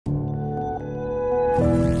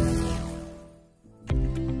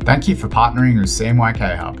Thank you for partnering with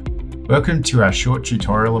CMYKhub. Welcome to our short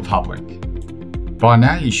tutorial of Hublink. By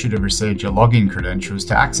now you should have received your login credentials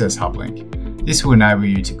to access Hublink. This will enable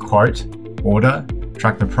you to quote, order,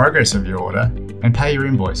 track the progress of your order, and pay your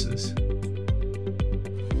invoices.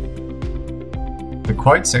 The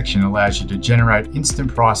quote section allows you to generate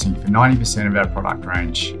instant pricing for 90% of our product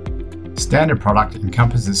range. Standard product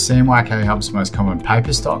encompasses CMYKhub's most common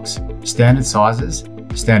paper stocks, standard sizes,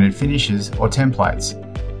 standard finishes, or templates.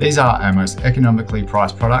 These are our most economically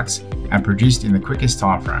priced products and produced in the quickest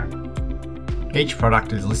time frame. Each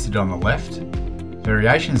product is listed on the left.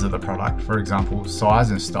 Variations of the product, for example size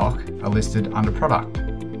and stock, are listed under product.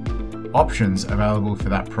 Options available for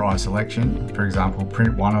that price selection, for example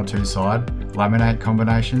print 1 or 2 side, laminate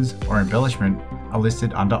combinations, or embellishment, are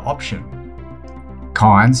listed under option.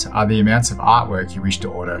 Kinds are the amounts of artwork you wish to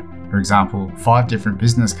order, for example 5 different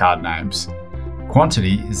business card names.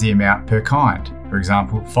 Quantity is the amount per kind, for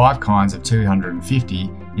example 5 kinds of 250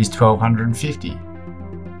 is 1250.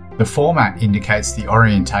 The format indicates the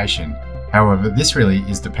orientation, however this really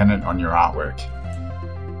is dependent on your artwork.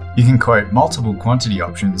 You can quote multiple quantity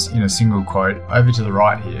options in a single quote over to the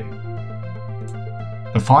right here.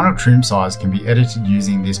 The final trim size can be edited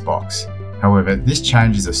using this box. However, this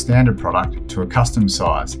changes a standard product to a custom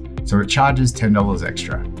size, so it charges $10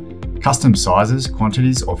 extra. Custom sizes,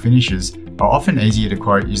 quantities, or finishes are often easier to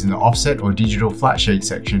quote using the offset or digital flat sheet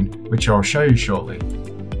section, which I'll show you shortly.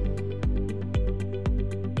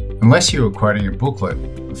 Unless you are quoting a booklet,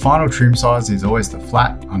 the final trim size is always the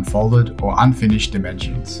flat, unfolded, or unfinished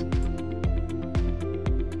dimensions.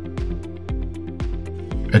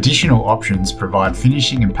 Additional options provide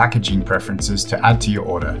finishing and packaging preferences to add to your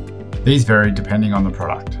order. These vary depending on the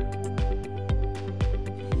product.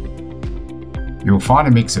 You will find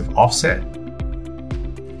a mix of offset,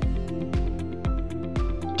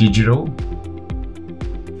 digital,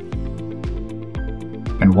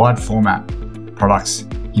 and wide format products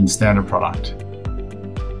in standard product.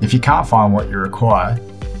 If you can't find what you require,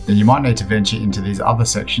 then you might need to venture into these other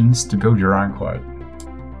sections to build your own quote.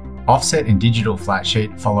 Offset and digital flat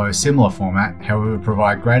sheet follow a similar format, however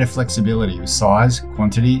provide greater flexibility with size,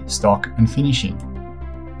 quantity, stock, and finishing.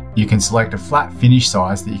 You can select a flat finish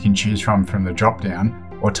size that you can choose from the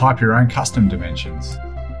drop-down, or type your own custom dimensions.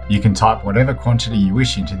 You can type whatever quantity you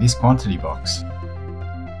wish into this quantity box.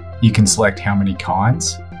 You can select how many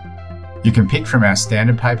kinds. You can pick from our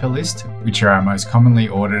standard paper list, which are our most commonly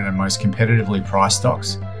ordered and most competitively priced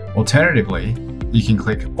stocks. Alternatively, you can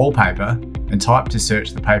click All Paper and type to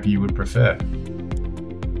search the paper you would prefer.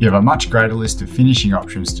 You have a much greater list of finishing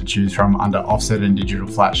options to choose from under Offset and Digital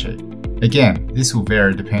Flat Sheet. Again, this will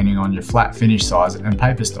vary depending on your flat finish size and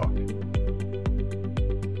paper stock.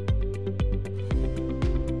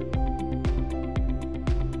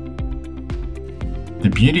 The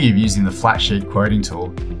beauty of using the flat sheet quoting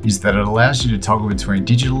tool is that it allows you to toggle between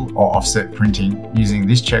digital or offset printing using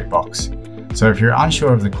this checkbox. So if you're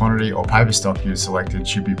unsure of the quantity or paper stock you've selected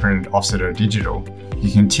should be printed offset or digital,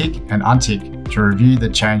 you can tick and untick to review the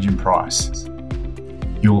change in price.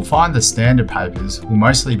 You will find the standard papers will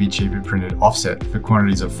mostly be cheaper printed offset for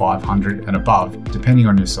quantities of 500 and above, depending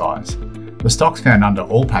on your size. The stocks found under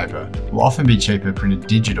All Paper will often be cheaper printed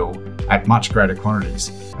digital at much greater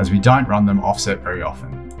quantities, as we don't run them offset very often.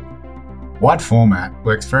 Wide format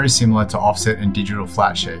works very similar to offset and digital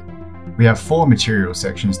flat sheet. We have 4 material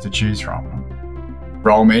sections to choose from.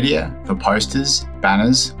 Roll media for posters,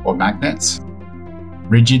 banners, or magnets.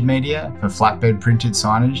 Rigid media for flatbed printed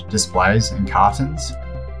signage, displays, and cartons.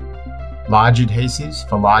 Large adhesives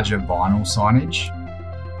for larger vinyl signage.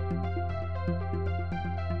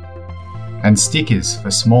 And stickers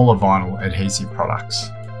for smaller vinyl adhesive products.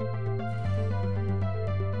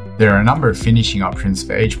 There are a number of finishing options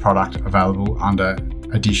for each product available under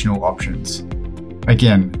additional options.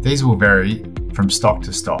 Again, these will vary from stock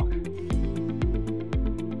to stock.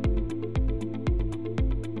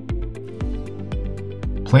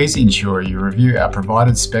 Please ensure you review our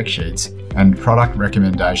provided spec sheets and product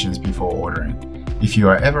recommendations before ordering. If you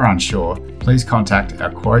are ever unsure, please contact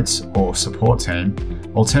our quotes or support team.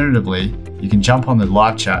 Alternatively, you can jump on the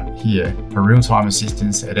live chat here for real-time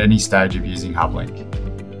assistance at any stage of using Hublink.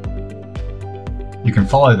 You can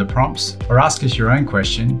follow the prompts or ask us your own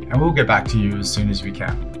question and we'll get back to you as soon as we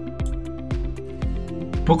can.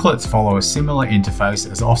 Booklets follow a similar interface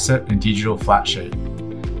as offset and digital flat sheet.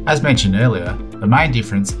 As mentioned earlier, the main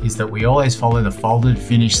difference is that we always follow the folded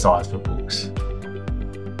finish size for books.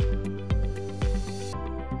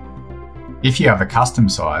 If you have a custom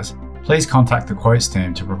size, please contact the quotes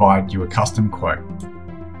team to provide you a custom quote.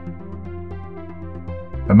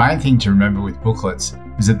 The main thing to remember with booklets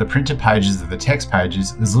that the printed pages of the text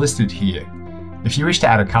pages is listed here. If you wish to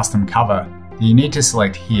add a custom cover, then you need to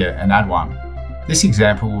select here and add one. This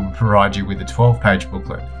example will provide you with a 12-page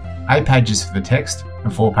booklet, 8 pages for the text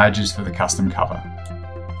and 4 pages for the custom cover.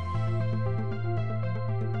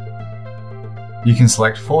 You can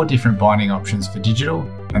select 4 different binding options for digital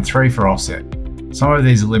and 3 for offset. Some of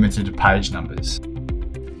these are limited to page numbers.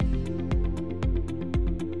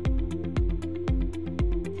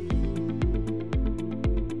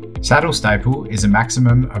 Saddle staple is a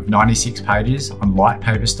maximum of 96 pages on light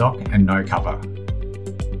paper stock and no cover.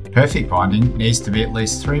 Perfect binding needs to be at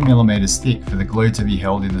least 3 mm thick for the glue to be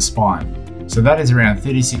held in the spine, so that is around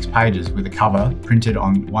 36 pages with a cover printed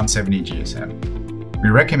on 170 GSM. We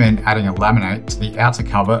recommend adding a laminate to the outer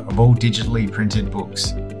cover of all digitally printed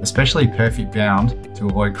books, especially perfect bound to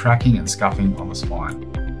avoid cracking and scuffing on the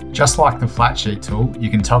spine. Just like the flat sheet tool, you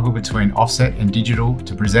can toggle between offset and digital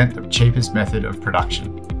to present the cheapest method of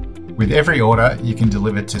production. With every order, you can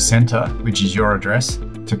deliver to Centre, which is your address,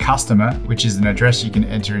 to Customer, which is an address you can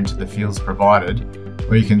enter into the fields provided,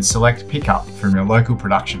 or you can select Pickup from your local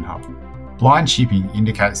production hub. Blind shipping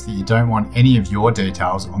indicates that you don't want any of your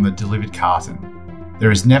details on the delivered carton. There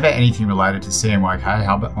is never anything related to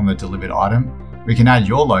CMYKhub on the delivered item. We can add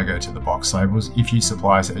your logo to the box labels if you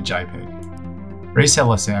supply us a JPEG.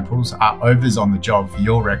 Reseller samples are overs on the job for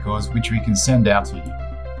your records, which we can send out to you.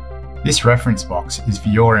 This reference box is for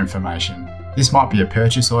your information. This might be a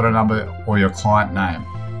purchase order number or your client name.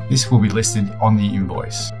 This will be listed on the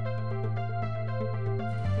invoice.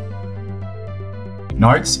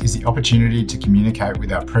 Notes is the opportunity to communicate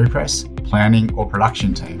with our pre-press, planning or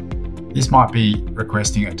production team. This might be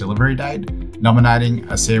requesting a delivery date, nominating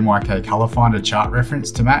a CMYK Colour Finder chart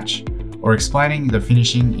reference to match, or explaining the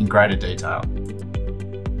finishing in greater detail.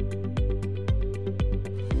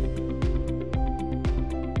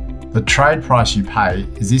 The trade price you pay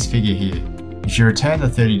is this figure here. If you return the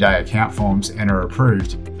 30-day account forms and are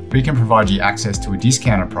approved, we can provide you access to a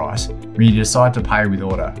discounted price when you decide to pay with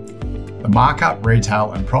order. The markup,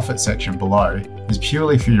 retail and profit section below is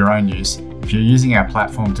purely for your own use if you're using our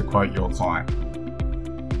platform to quote your client.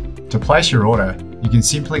 To place your order, you can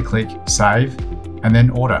simply click Save and then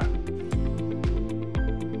Order.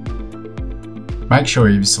 Make sure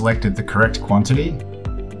you've selected the correct quantity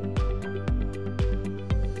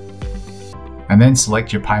and then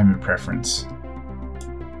select your payment preference.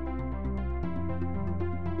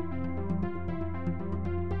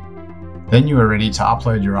 Then you are ready to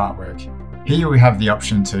upload your artwork. Here we have the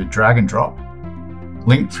option to drag and drop,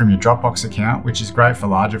 link from your Dropbox account, which is great for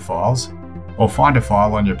larger files, or find a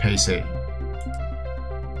file on your PC.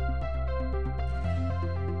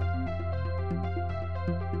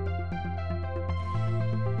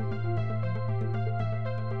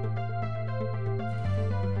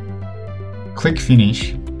 Click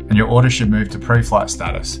Finish and your order should move to pre-flight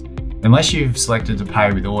status, unless you've selected to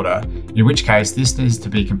pay with order, in which case this needs to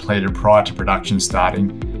be completed prior to production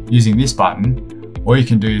starting using this button, or you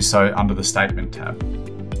can do so under the Statement tab.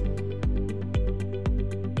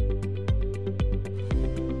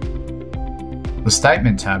 The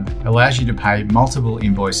Statement tab allows you to pay multiple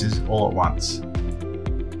invoices all at once.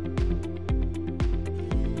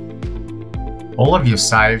 All of your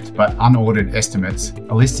saved but unordered estimates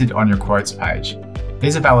are listed on your quotes page.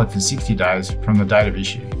 These are valid for 60 days from the date of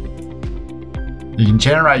issue. You can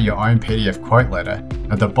generate your own PDF quote letter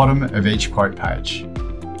at the bottom of each quote page.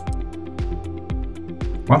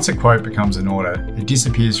 Once a quote becomes an order, it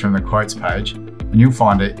disappears from the quotes page and you'll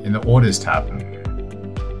find it in the Orders tab.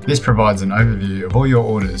 This provides an overview of all your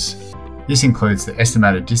orders. This includes the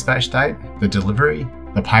estimated dispatch date, the delivery,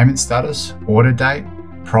 the payment status, order date,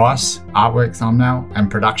 price, artwork thumbnail, and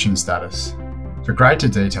production status. For greater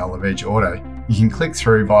detail of each order, you can click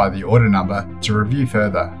through via the order number to review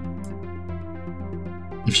further.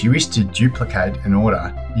 If you wish to duplicate an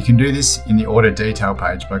order, you can do this in the order detail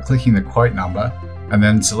page by clicking the quote number and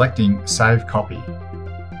then selecting Save Copy.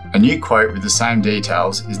 A new quote with the same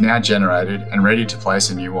details is now generated and ready to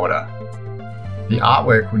place a new order. The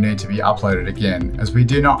artwork will need to be uploaded again, as we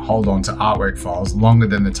do not hold on to artwork files longer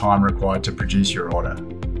than the time required to produce your order.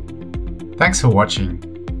 Thanks for watching.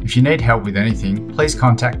 If you need help with anything, please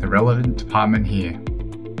contact the relevant department here.